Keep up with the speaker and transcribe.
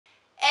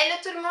Hello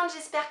tout le monde,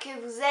 j'espère que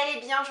vous allez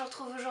bien. Je vous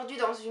retrouve aujourd'hui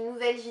dans une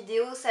nouvelle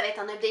vidéo. Ça va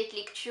être un update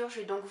lecture. Je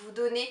vais donc vous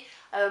donner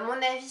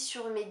mon avis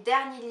sur mes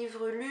derniers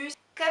livres lus.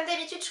 Comme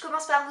d'habitude, je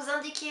commence par vous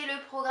indiquer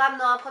le programme.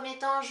 Dans un premier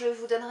temps, je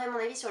vous donnerai mon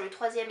avis sur le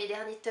troisième et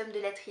dernier tome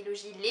de la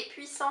trilogie Les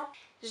Puissants.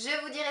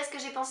 Je vous dirai ce que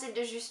j'ai pensé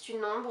de Juste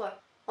une ombre.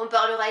 On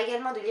parlera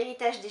également de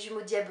l'héritage des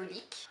jumeaux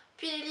diaboliques.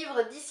 Puis les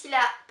livres D'ici là,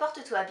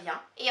 porte-toi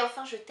bien. Et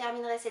enfin, je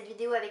terminerai cette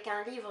vidéo avec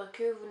un livre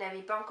que vous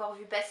n'avez pas encore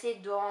vu passer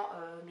dans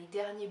mes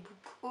derniers book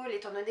hauls,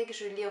 étant donné que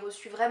je l'ai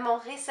reçu vraiment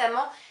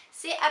récemment,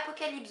 c'est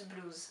Apocalypse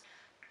Blues.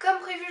 Comme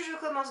prévu, je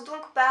commence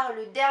donc par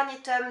le dernier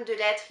tome de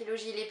la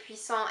trilogie Les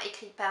Puissants,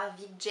 écrit par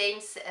Vic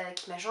James,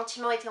 qui m'a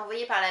gentiment été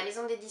envoyé par la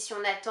maison d'édition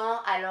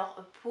Nathan. Alors,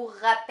 pour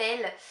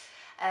rappel,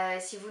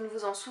 si vous ne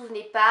vous en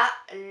souvenez pas,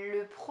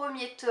 le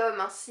premier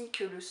tome ainsi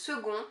que le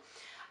second,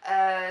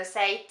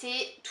 ça a été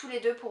tous les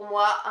deux pour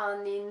moi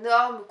un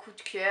énorme coup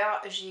de cœur.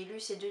 J'ai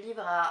lu ces deux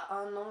livres à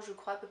 1 an je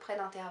crois à peu près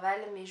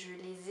d'intervalle, mais je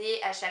les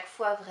ai à chaque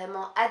fois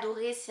vraiment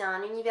adorés. C'est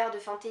un univers de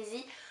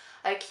fantasy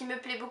qui me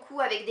plaît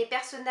beaucoup, avec des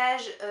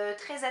personnages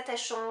très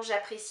attachants.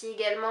 J'apprécie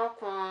également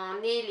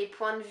qu'on ait les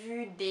points de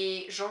vue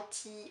des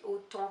gentils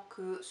autant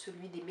que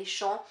celui des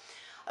méchants.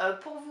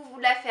 Pour vous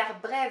la faire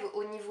brève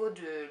au niveau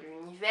de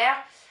l'univers,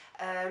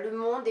 le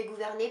monde est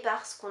gouverné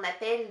par ce qu'on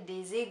appelle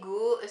des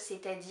égaux,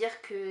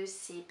 c'est-à-dire que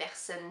ces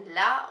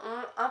personnes-là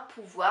ont un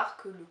pouvoir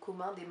que le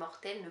commun des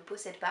mortels ne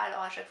possède pas.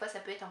 Alors à chaque fois ça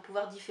peut être un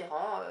pouvoir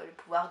différent, le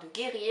pouvoir de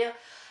guérir,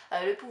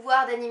 le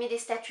pouvoir d'animer des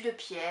statues de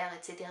pierre,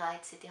 etc.,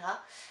 etc.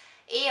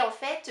 Et en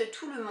fait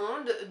tout le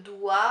monde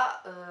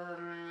doit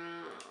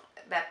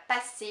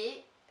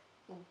passer,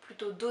 ou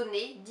plutôt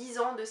donner 10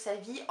 ans de sa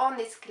vie en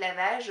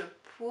esclavage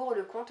pour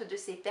le compte de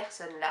ces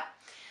personnes-là.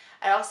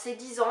 Alors c'est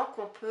 10 ans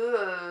qu'on peut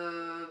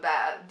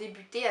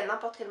débuter à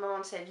n'importe quel moment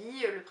de sa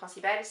vie. Le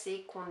principal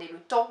c'est qu'on ait le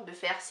temps de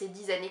faire ces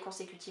 10 années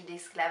consécutives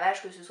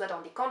d'esclavage, que ce soit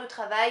dans des camps de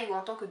travail ou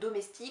en tant que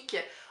domestique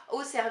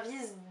au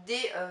service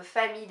des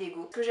familles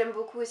d'égaux. Ce que j'aime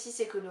beaucoup aussi,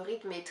 c'est que le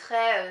rythme est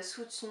très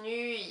soutenu,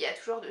 il y a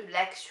toujours de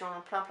l'action,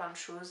 plein de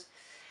choses.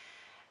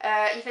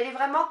 Il fallait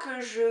vraiment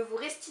que je vous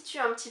restitue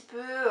un petit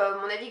peu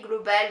mon avis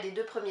global des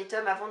deux premiers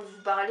tomes avant de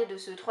vous parler de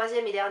ce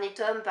troisième et dernier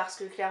tome, parce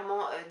que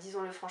clairement,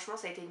 disons-le franchement,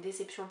 ça a été une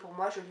déception pour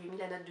moi. Je lui ai mis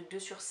la note de 2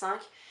 sur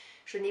 5.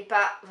 Je n'ai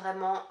pas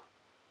vraiment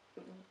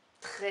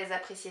très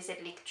apprécié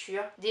cette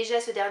lecture. Déjà,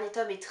 ce dernier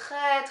tome est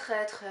très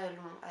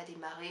long à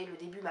démarrer. Le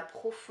début m'a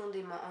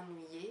profondément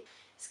ennuyée.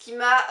 Ce qui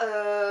m'a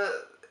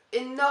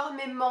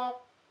énormément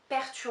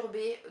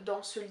perturbée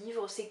dans ce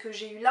livre, c'est que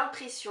j'ai eu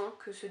l'impression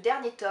que ce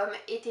dernier tome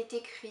était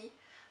écrit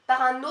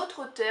par un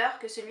autre auteur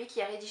que celui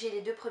qui a rédigé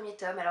les deux premiers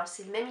tomes. Alors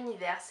c'est le même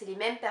univers, c'est les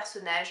mêmes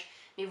personnages,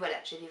 mais voilà,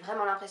 j'avais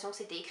vraiment l'impression que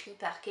c'était écrit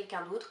par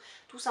quelqu'un d'autre,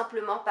 tout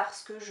simplement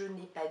parce que je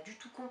n'ai pas du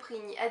tout compris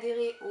ni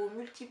adhéré aux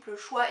multiples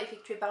choix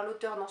effectués par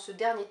l'auteur dans ce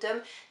dernier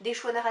tome, des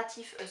choix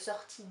narratifs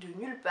sortis de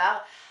nulle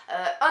part.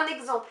 Un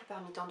exemple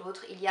parmi tant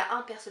d'autres, il y a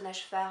un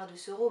personnage phare de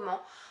ce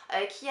roman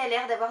qui a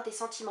l'air d'avoir des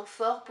sentiments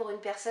forts pour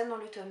une personne dans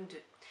le tome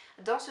 2.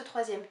 Dans ce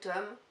troisième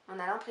tome, on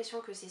a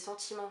l'impression que ces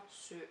sentiments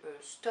se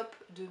stoppent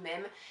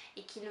d'eux-mêmes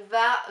et qu'il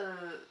va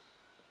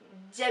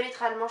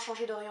diamétralement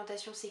changer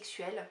d'orientation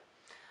sexuelle.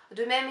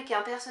 De même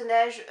qu'un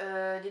personnage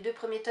des deux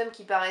premiers tomes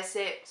qui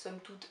paraissait, somme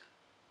toute,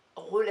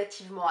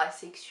 relativement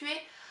asexué,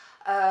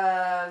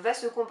 va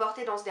se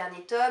comporter dans ce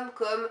dernier tome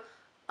comme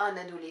un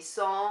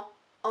adolescent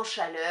en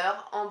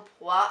chaleur, en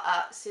proie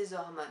à ses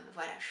hormones.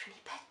 Voilà, je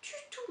n'ai pas du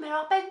tout, mais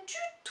alors pas du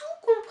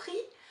tout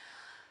compris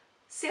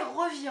ces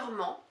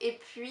revirements. Et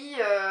puis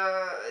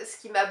ce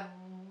qui m'a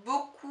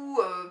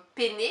beaucoup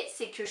peiné,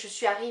 c'est que je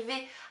suis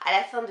arrivée à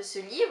la fin de ce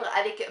livre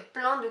avec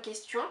plein de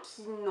questions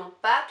qui n'ont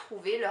pas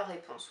trouvé leur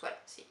réponse. Voilà,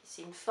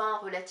 c'est une fin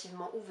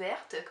relativement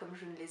ouverte, comme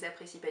je ne les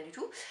apprécie pas du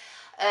tout.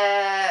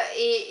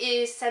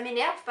 Et ça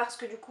m'énerve parce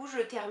que du coup je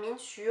termine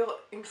sur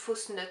une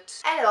fausse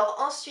note. Alors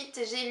ensuite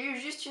j'ai lu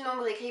Juste une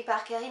ombre, écrit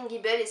par Karine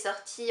Giebel, et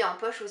sorti en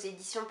poche aux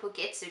éditions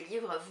Pocket. Ce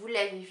livre, vous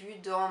l'avez vu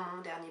dans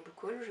mon dernier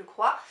book haul je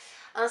crois,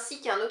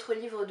 ainsi qu'un autre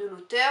livre de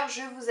l'auteur.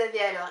 Je vous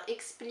avais alors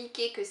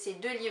expliqué que ces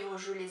deux livres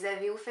je les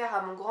avais offerts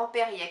à mon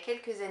grand-père il y a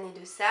quelques années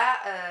de ça,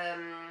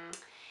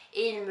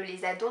 et il me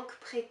les a donc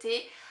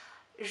prêtés.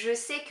 Je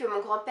sais que mon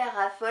grand-père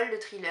raffole de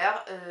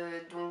thrillers,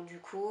 donc du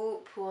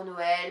coup pour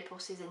Noël,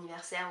 pour ses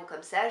anniversaires ou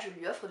comme ça, je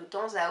lui offre de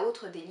temps à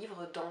autre des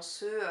livres dans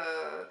ce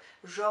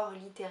genre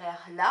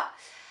littéraire là.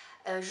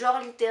 Genre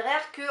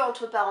littéraire que,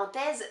 entre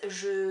parenthèses,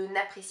 je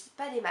n'apprécie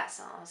pas des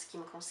masses en ce qui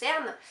me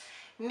concerne,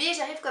 mais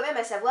j'arrive quand même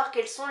à savoir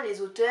quels sont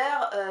les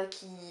auteurs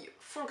qui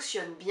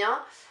fonctionnent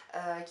bien,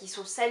 qui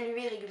sont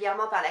salués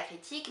régulièrement par la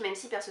critique, même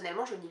si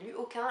personnellement je n'ai lu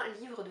aucun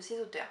livre de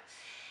ces auteurs.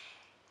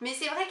 Mais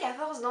c'est vrai qu'à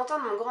force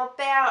d'entendre mon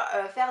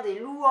grand-père faire des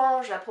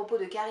louanges à propos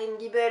de Karine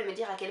Giebel, me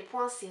dire à quel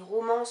point ses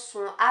romans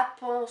sont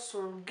happants,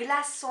 sont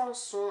glaçants,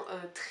 sont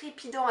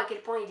trépidants, à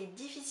quel point il est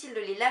difficile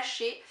de les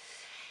lâcher,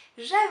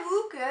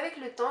 J'avoue qu'avec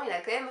le temps, il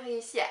a quand même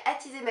réussi à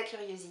attiser ma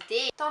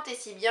curiosité, tant et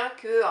si bien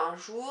qu'un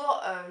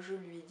jour, je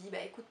lui ai dit bah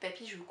écoute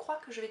papy, je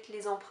crois que je vais te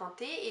les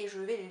emprunter et je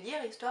vais les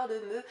lire histoire de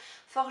me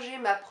forger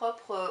ma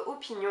propre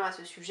opinion à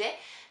ce sujet.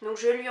 Donc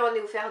je lui en ai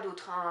offert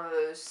d'autres, hein.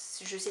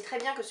 Je sais très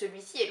bien que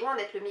celui-ci est loin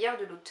d'être le meilleur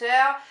de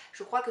l'auteur.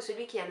 Je crois que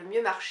celui qui a le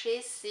mieux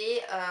marché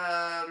c'est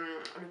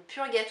Le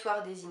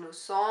Purgatoire des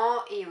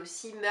Innocents et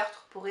aussi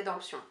Meurtre pour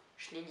Rédemption.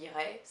 Je les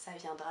lirai, ça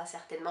viendra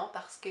certainement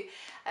parce que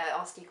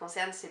en ce qui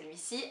concerne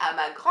celui-ci, à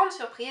ma grande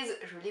surprise,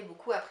 je l'ai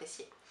beaucoup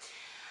apprécié.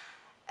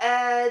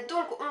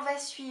 Donc on va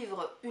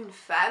suivre une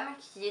femme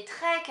qui est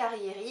très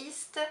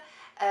carriériste,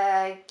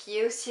 qui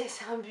est aussi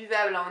assez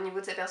imbuvable hein, au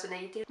niveau de sa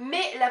personnalité.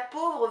 Mais la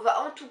pauvre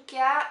va en tout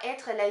cas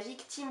être la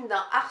victime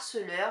d'un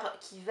harceleur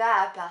qui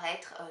va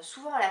apparaître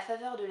souvent à la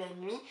faveur de la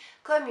nuit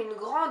comme une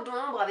grande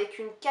ombre avec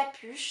une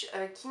capuche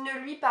qui ne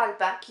lui parle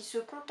pas, qui se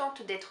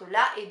contente d'être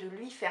là et de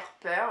lui faire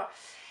peur.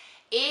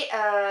 Et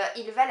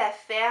il va la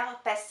faire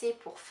passer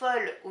pour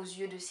folle aux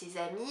yeux de ses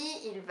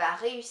amis, il va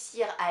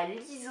réussir à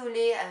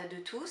l'isoler de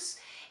tous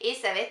et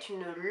ça va être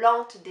une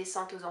lente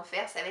descente aux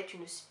enfers, ça va être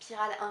une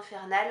spirale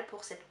infernale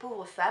pour cette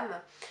pauvre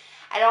femme.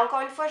 Alors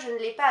encore une fois, je ne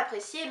l'ai pas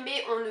appréciée,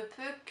 mais on ne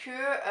peut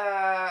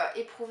que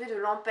éprouver de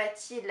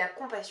l'empathie et de la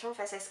compassion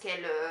face à ce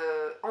qu'elle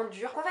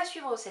endure. On va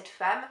suivre cette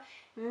femme,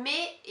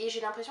 mais, et j'ai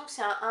l'impression que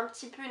c'est un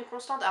petit peu une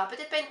constante, alors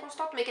peut-être pas une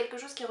constante, mais quelque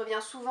chose qui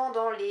revient souvent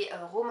dans les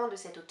romans de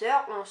cet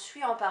auteur, on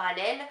suit en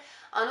parallèle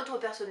un autre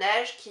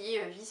personnage qui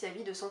vit sa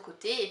vie de son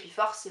côté, et puis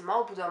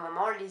forcément, au bout d'un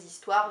moment, les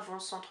histoires vont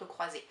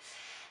s'entrecroiser.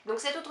 Donc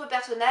cet autre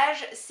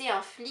personnage, c'est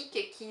un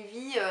flic qui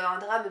vit un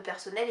drame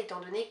personnel étant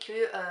donné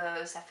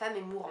que sa femme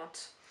est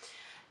mourante.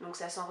 Donc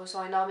ça s'en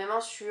ressent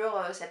énormément sur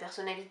sa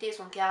personnalité et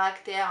son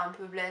caractère un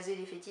peu blasé,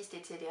 défaitiste,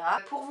 etc.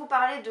 Pour vous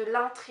parler de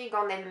l'intrigue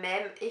en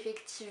elle-même,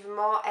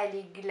 effectivement elle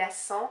est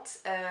glaçante.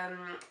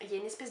 Il y a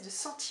une espèce de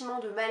sentiment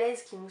de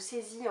malaise qui nous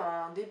saisit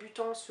en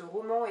débutant ce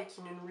roman et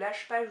qui ne nous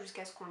lâche pas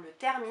jusqu'à ce qu'on le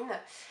termine.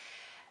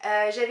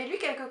 J'avais lu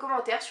quelques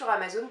commentaires sur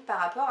Amazon par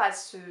rapport à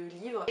ce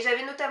livre et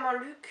j'avais notamment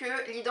lu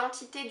que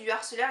l'identité du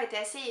harceleur était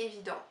assez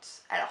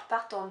évidente. Alors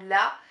partant de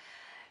là,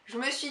 je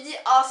me suis dit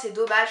oh c'est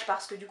dommage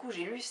parce que du coup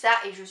j'ai lu ça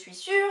et je suis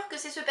sûre que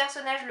c'est ce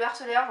personnage le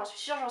harceleur, j'en suis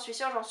sûre, j'en suis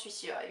sûre, j'en suis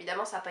sûre.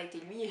 Évidemment ça n'a pas été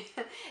lui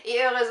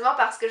et heureusement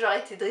parce que j'aurais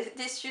été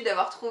déçue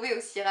d'avoir trouvé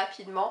aussi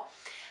rapidement.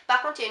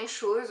 Par contre il y a une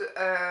chose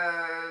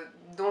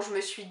dont je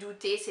me suis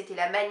doutée, c'était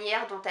la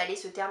manière dont allait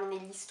se terminer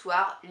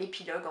l'histoire,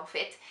 l'épilogue en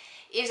fait.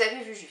 Et j'avais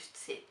vu juste,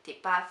 c'était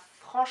pas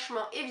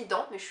franchement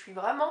évident, mais je suis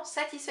vraiment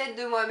satisfaite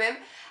de moi-même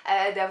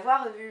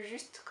d'avoir vu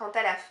juste quant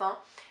à la fin.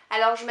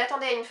 Alors je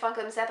m'attendais à une fin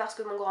comme ça parce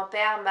que mon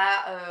grand-père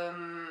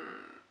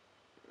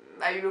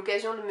a eu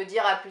l'occasion de me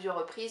dire à plusieurs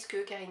reprises que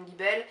Karine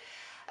Giebel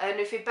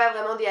ne fait pas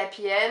vraiment des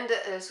happy end,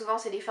 souvent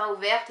c'est des fins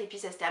ouvertes et puis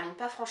ça se termine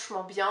pas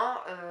franchement bien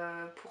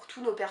pour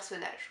tous nos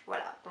personnages.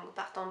 Voilà, donc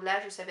partant de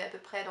là je savais à peu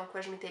près dans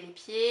quoi je mettais les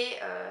pieds,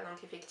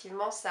 donc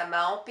effectivement ça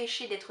m'a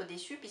empêché d'être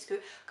déçue puisque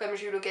comme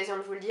j'ai eu l'occasion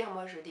de vous le dire,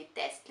 moi je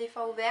déteste les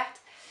fins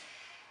ouvertes.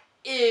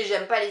 Et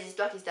j'aime pas les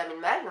histoires qui se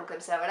terminent mal, donc comme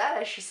ça voilà,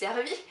 là je suis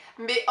servie.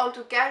 Mais en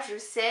tout cas, je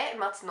sais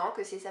maintenant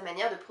que c'est sa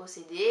manière de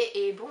procéder,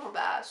 et bon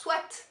bah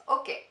soit,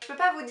 ok. Je peux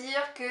pas vous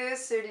dire que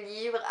ce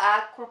livre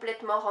a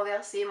complètement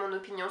renversé mon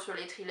opinion sur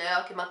les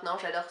thrillers, que maintenant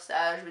j'adore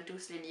ça, je veux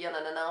tous les lire,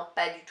 nanana,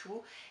 pas du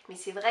tout. Mais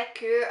c'est vrai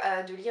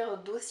que de lire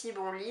d'aussi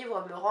bons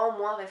livres me rend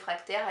moins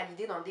réfractaire à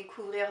l'idée d'en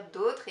découvrir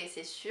d'autres, et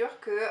c'est sûr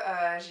que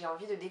j'ai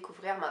envie de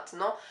découvrir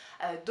maintenant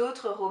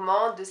d'autres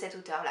romans de cet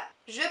auteur-là.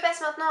 Je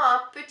passe maintenant à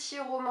un petit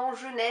roman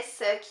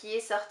jeunesse qui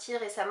est sorti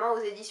récemment aux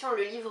éditions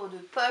Le Livre de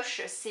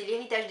Poche, c'est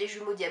L'héritage des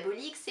jumeaux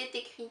diaboliques, c'est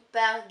écrit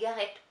par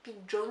Gareth P.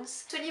 Jones.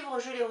 Ce livre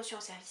je l'ai reçu en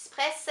service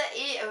presse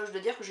et je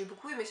dois dire que j'ai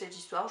beaucoup aimé cette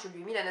histoire, je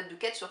lui ai mis la note de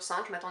 4 sur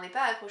 5, je m'attendais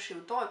pas à accrocher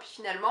autant et puis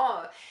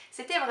finalement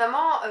c'était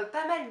vraiment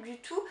pas mal du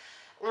tout.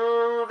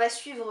 On va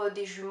suivre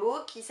des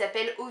jumeaux qui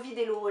s'appellent Ovid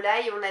et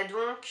Lorelai. On a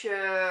donc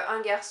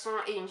un garçon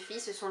et une fille,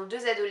 ce sont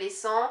deux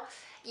adolescents.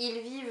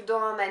 Ils vivent dans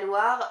un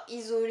manoir,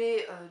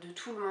 isolés de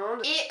tout le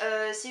monde.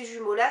 Et ces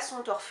jumeaux-là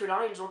sont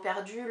orphelins, ils ont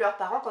perdu leurs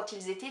parents quand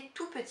ils étaient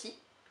tout petits.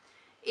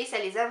 Et ça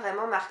les a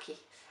vraiment marqués.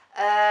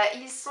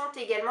 Ils sont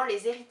également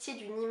les héritiers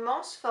d'une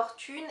immense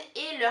fortune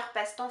et leur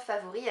passe-temps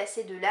favori à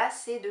ces deux-là,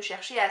 c'est de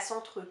chercher à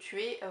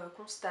s'entretuer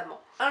constamment.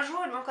 Un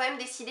jour, ils vont quand même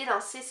décider d'un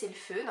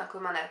cessez-le-feu, d'un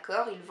commun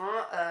accord. Ils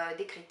vont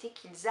décréter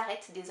qu'ils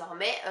arrêtent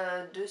désormais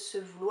de se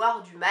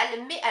vouloir du mal,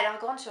 mais à leur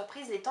grande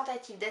surprise, les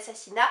tentatives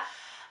d'assassinat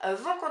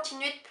vont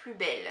continuer de plus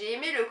belle. J'ai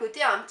aimé le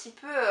côté un petit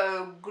peu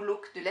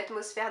glauque de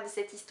l'atmosphère de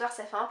cette histoire,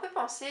 ça fait un peu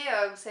penser,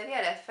 vous savez,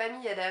 à la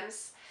famille Adams.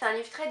 C'est un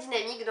livre très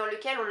dynamique dans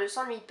lequel on ne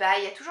s'ennuie pas,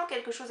 il y a toujours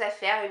quelque chose à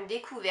faire, une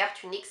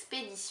découverte, une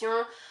expédition,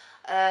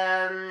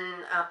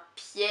 un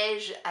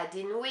piège à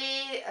dénouer.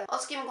 En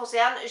ce qui me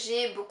concerne,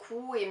 j'ai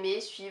beaucoup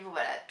aimé suivre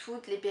voilà,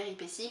 toutes les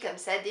péripéties comme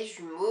ça des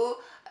jumeaux.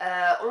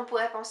 On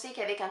pourrait penser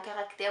qu'avec un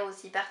caractère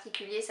aussi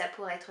particulier ça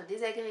pourrait être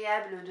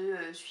désagréable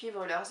de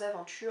suivre leurs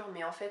aventures,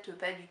 mais en fait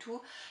pas du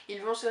tout.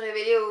 Ils vont se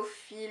révéler au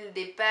fil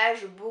des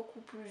pages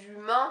beaucoup plus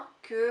humains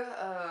que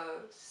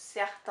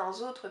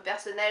certains autres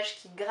personnages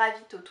qui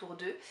gravitent autour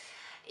d'eux.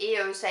 et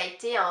ça a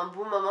été un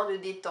bon moment de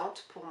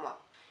détente pour moi.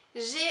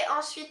 J'ai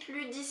ensuite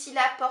lu D'ici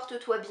là,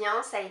 porte-toi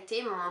bien. Ça a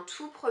été mon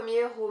tout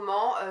premier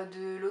roman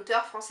de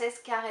l'auteure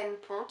française Karen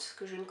Ponte,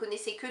 que je ne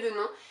connaissais que de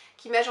nom,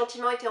 qui m'a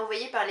gentiment été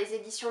envoyé par les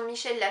éditions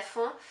Michel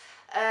Lafon.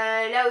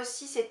 Là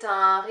aussi c'est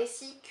un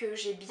récit que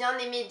j'ai bien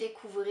aimé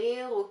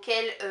découvrir,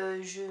 auquel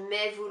je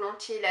mets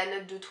volontiers la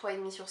note de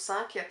 3,5 sur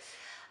 5.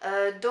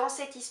 Dans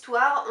cette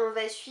histoire, on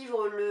va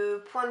suivre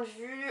le point de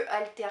vue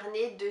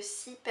alterné de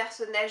 6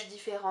 personnages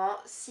différents,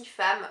 6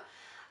 femmes,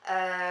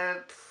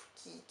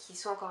 qui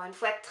sont encore une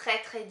fois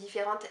très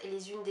différentes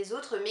les unes des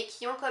autres, mais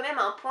qui ont quand même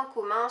un point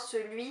commun,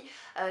 celui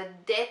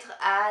d'être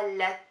à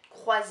la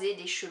croisée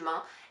des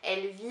chemins.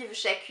 Elles vivent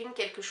chacune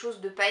quelque chose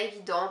de pas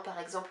évident. Par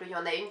exemple, il y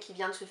en a une qui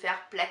vient de se faire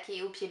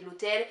plaquer au pied de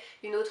l'autel,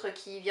 une autre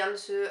qui vient de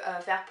se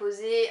faire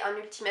poser un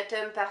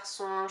ultimatum par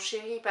son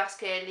chéri parce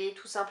qu'elle est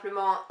tout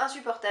simplement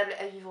insupportable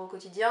à vivre au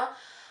quotidien.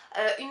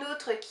 Une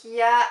autre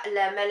qui a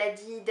la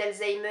maladie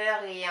d'Alzheimer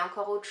et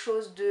encore autre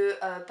chose de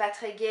pas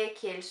très gai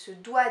qu'elle se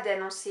doit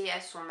d'annoncer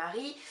à son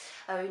mari.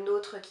 Une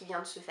autre qui vient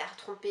de se faire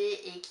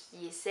tromper et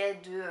qui essaie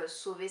de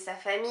sauver sa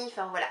famille.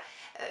 Enfin voilà,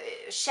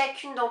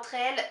 chacune d'entre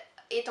elles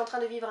est en train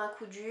de vivre un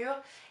coup dur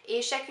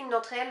et chacune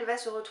d'entre elles va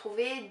se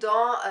retrouver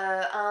dans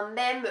un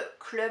même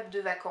club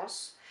de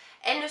vacances.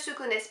 Elles ne se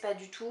connaissent pas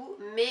du tout,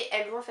 mais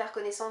elles vont faire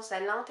connaissance à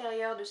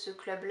l'intérieur de ce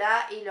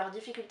club-là et leurs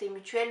difficultés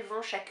mutuelles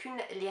vont chacune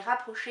les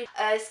rapprocher.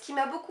 Ce qui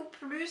m'a beaucoup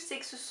plu, c'est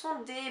que ce sont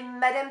des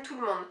Madame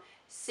Tout-le-Monde.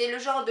 C'est le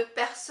genre de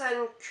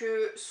personnes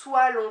que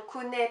soit l'on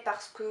connaît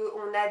parce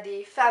qu'on a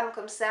des femmes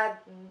comme ça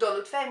dans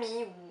notre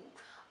famille ou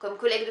comme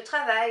collègues de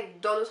travail,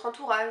 dans notre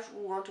entourage,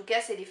 ou en tout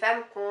cas c'est des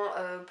femmes qu'on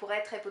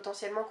pourrait très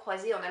potentiellement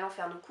croiser en allant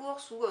faire nos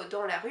courses ou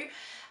dans la rue,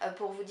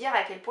 pour vous dire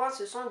à quel point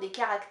ce sont des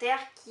caractères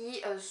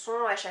qui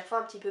sont à chaque fois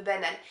un petit peu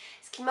banals.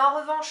 Ce qui m'a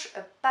en revanche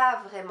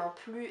pas vraiment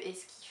plu et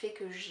ce qui fait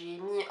que j'ai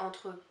mis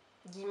entre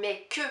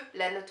guillemets que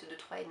la note de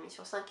 3,5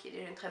 sur 5, qui est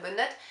déjà une très bonne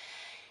note,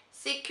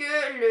 c'est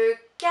que le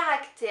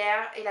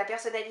caractère et la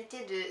personnalité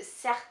de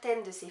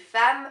certaines de ces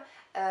femmes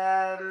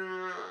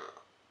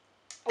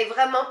est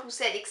vraiment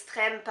poussé à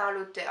l'extrême par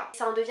l'auteur.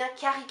 Ça en devient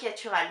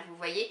caricatural, vous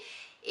voyez.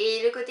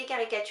 Et le côté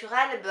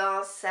caricatural,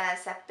 ben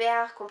ça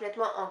perd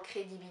complètement en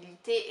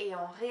crédibilité et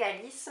en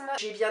réalisme.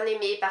 J'ai bien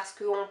aimé parce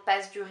qu'on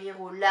passe du rire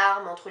aux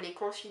larmes entre les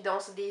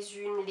confidences des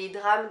unes, les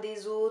drames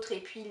des autres et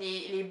puis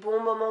les bons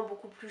moments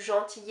beaucoup plus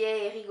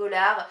gentillets et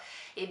rigolards.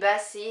 Et bah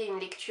c'est une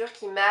lecture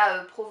qui m'a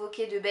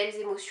provoqué de belles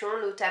émotions,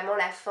 notamment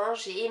la fin.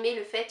 J'ai aimé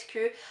le fait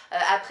que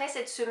après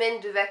cette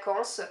semaine de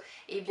vacances,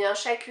 eh bien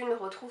chacune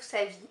retrouve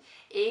sa vie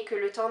et que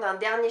le temps d'un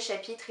dernier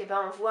chapitre, eh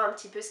ben, on voit un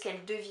petit peu ce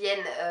qu'elles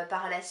deviennent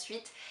par la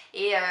suite.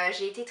 Et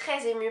j'ai été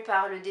très émue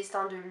par le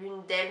destin de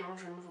l'une d'elles, dont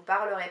je ne vous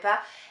parlerai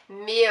pas,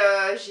 mais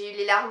j'ai eu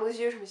les larmes aux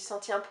yeux, je me suis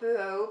sentie un peu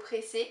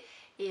oppressée.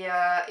 Et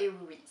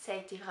oui, ça a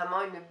été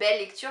vraiment une belle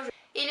lecture.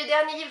 Et le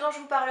dernier livre dont je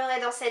vous parlerai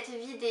dans cette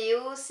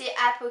vidéo, c'est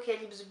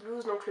Apocalypse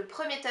Blues, donc le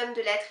premier tome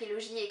de la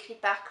trilogie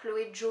écrite par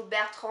Chloé Jo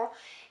Bertrand.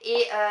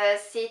 Et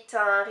c'est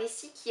un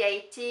récit qui a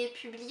été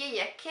publié il y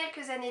a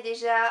quelques années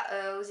déjà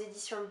aux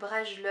éditions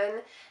Bragelonne.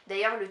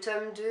 D'ailleurs le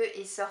tome 2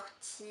 est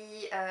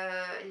sorti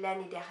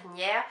l'année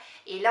dernière.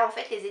 Et là en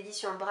fait les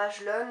éditions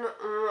Bragelonne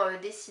ont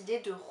décidé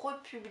de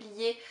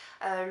republier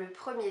le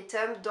premier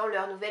tome dans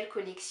leur nouvelle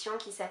collection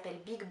qui s'appelle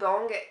Big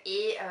Bang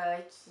et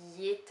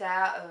qui est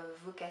à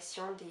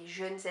vocation des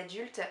jeunes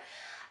adultes.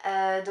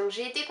 Donc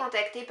j'ai été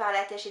contactée par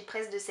l'attaché de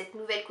presse de cette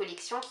nouvelle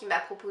collection qui m'a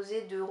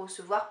proposé de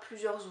recevoir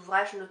plusieurs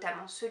ouvrages,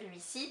 notamment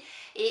celui-ci.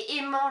 Et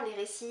aimant les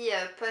récits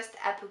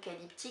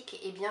post-apocalyptiques,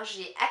 eh bien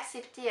j'ai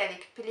accepté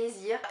avec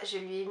plaisir. Je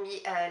lui ai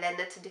mis la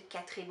note de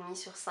 4,5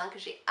 sur 5.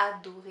 J'ai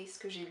adoré ce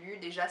que j'ai lu.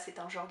 Déjà c'est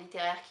un genre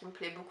littéraire qui me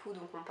plaît beaucoup,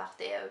 donc on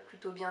partait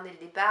plutôt bien dès le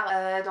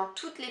départ. Dans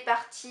toutes les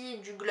parties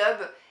du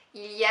globe,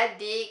 il y a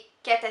des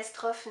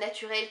catastrophes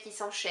naturelles qui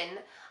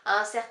s'enchaînent. À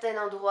un certain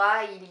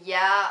endroit, il y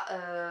a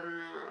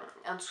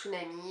un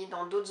tsunami,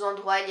 dans d'autres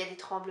endroits, il y a des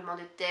tremblements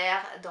de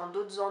terre, dans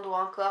d'autres endroits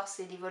encore,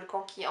 c'est des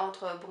volcans qui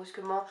entrent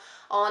brusquement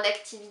en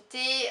activité,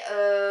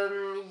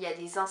 il y a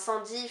des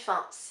incendies,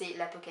 enfin, c'est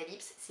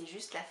l'apocalypse, c'est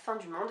juste la fin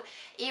du monde.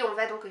 Et on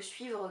va donc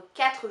suivre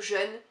 4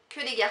 jeunes,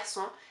 que des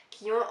garçons,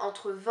 qui ont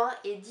entre 20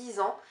 et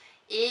 10 ans,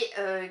 et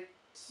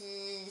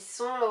qui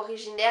sont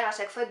originaires à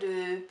chaque fois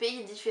de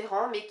pays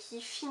différents mais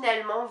qui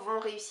finalement vont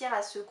réussir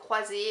à se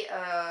croiser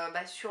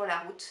sur la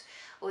route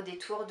au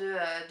détour de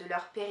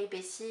leur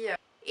péripétie.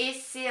 Et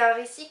c'est un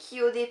récit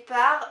qui au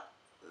départ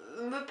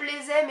me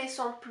plaisait mais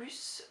sans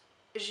plus.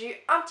 J'ai eu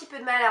un petit peu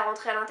de mal à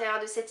rentrer à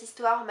l'intérieur de cette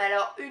histoire, mais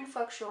alors une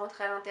fois que je suis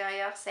rentrée à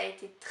l'intérieur, ça a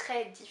été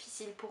très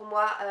difficile pour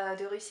moi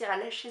de réussir à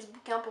lâcher ce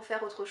bouquin pour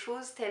faire autre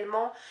chose,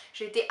 tellement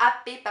j'étais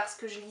happée par ce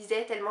que je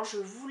lisais, tellement je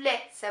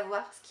voulais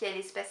savoir ce qui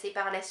allait se passer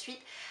par la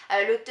suite.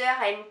 L'auteur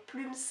a une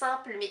plume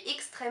simple mais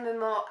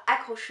extrêmement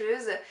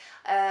accrocheuse.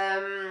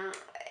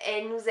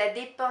 Elle nous a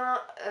dépeint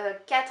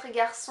 4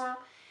 garçons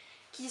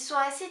qui sont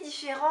assez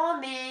différents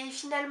mais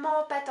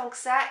finalement pas tant que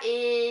ça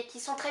et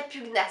qui sont très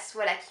pugnaces,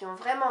 voilà, qui ont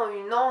vraiment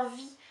une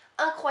envie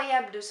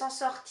incroyable de s'en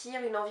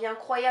sortir, une envie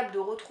incroyable de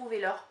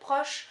retrouver leurs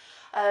proches,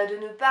 de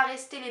ne pas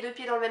rester les deux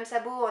pieds dans le même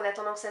sabot en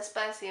attendant que ça se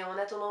passe et en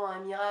attendant un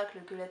miracle,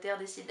 que la Terre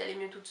décide d'aller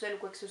mieux toute seule ou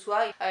quoi que ce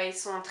soit. Ils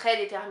sont très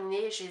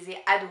déterminés, je les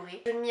ai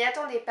adorés. Je ne m'y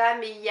attendais pas,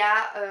 mais il y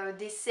a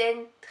des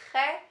scènes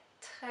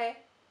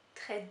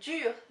très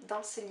dures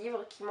dans ce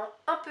livre qui m'ont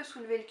un peu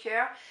soulevé le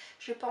cœur.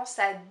 Je pense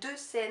à 2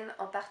 scènes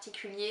en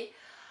particulier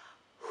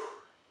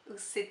où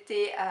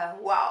c'était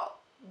waouh.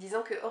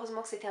 Disons que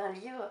heureusement que c'était un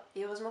livre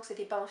et heureusement que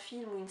c'était pas un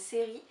film ou une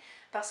série,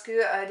 parce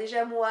que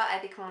déjà moi,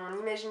 avec mon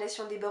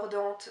imagination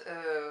débordante,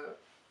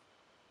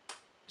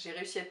 j'ai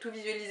réussi à tout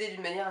visualiser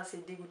d'une manière assez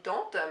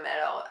dégoûtante, mais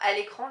alors à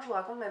l'écran je vous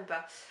raconte même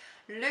pas.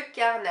 Le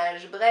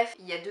carnage, bref,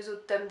 il y a 2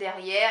 autres tomes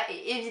derrière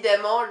et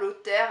évidemment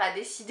l'auteur a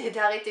décidé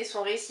d'arrêter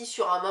son récit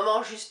sur un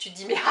moment, juste tu te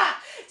dis mais ah,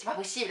 c'est pas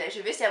possible,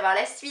 je veux savoir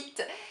la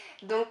suite.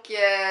 Donc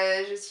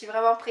je suis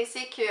vraiment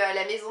pressée que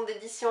la maison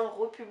d'édition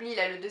republie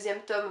là, le 2e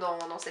tome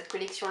dans cette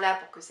collection là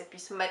pour que ça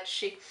puisse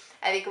matcher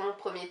avec mon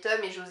premier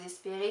tome, et j'ose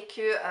espérer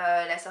que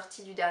la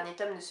sortie du dernier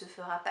tome ne se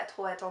fera pas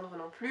trop attendre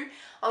non plus.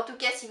 En tout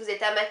cas, si vous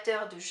êtes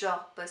amateur de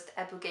genre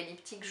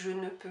post-apocalyptique, je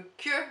ne peux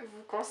que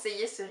vous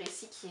conseiller ce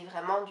récit qui est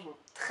vraiment d'une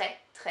très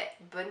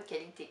bonne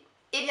qualité.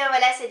 Et bien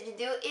voilà, cette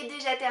vidéo est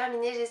déjà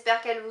terminée,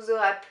 j'espère qu'elle vous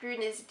aura plu.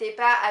 N'hésitez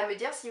pas à me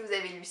dire si vous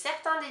avez lu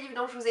certains des livres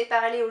dont je vous ai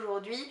parlé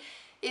aujourd'hui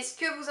et ce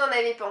que vous en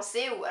avez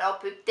pensé, ou alors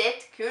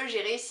peut-être que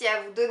j'ai réussi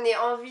à vous donner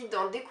envie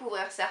d'en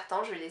découvrir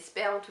certains, je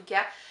l'espère en tout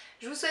cas.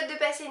 Je vous souhaite de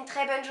passer une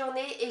très bonne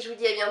journée et je vous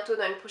dis à bientôt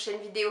dans une prochaine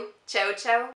vidéo. Ciao ciao!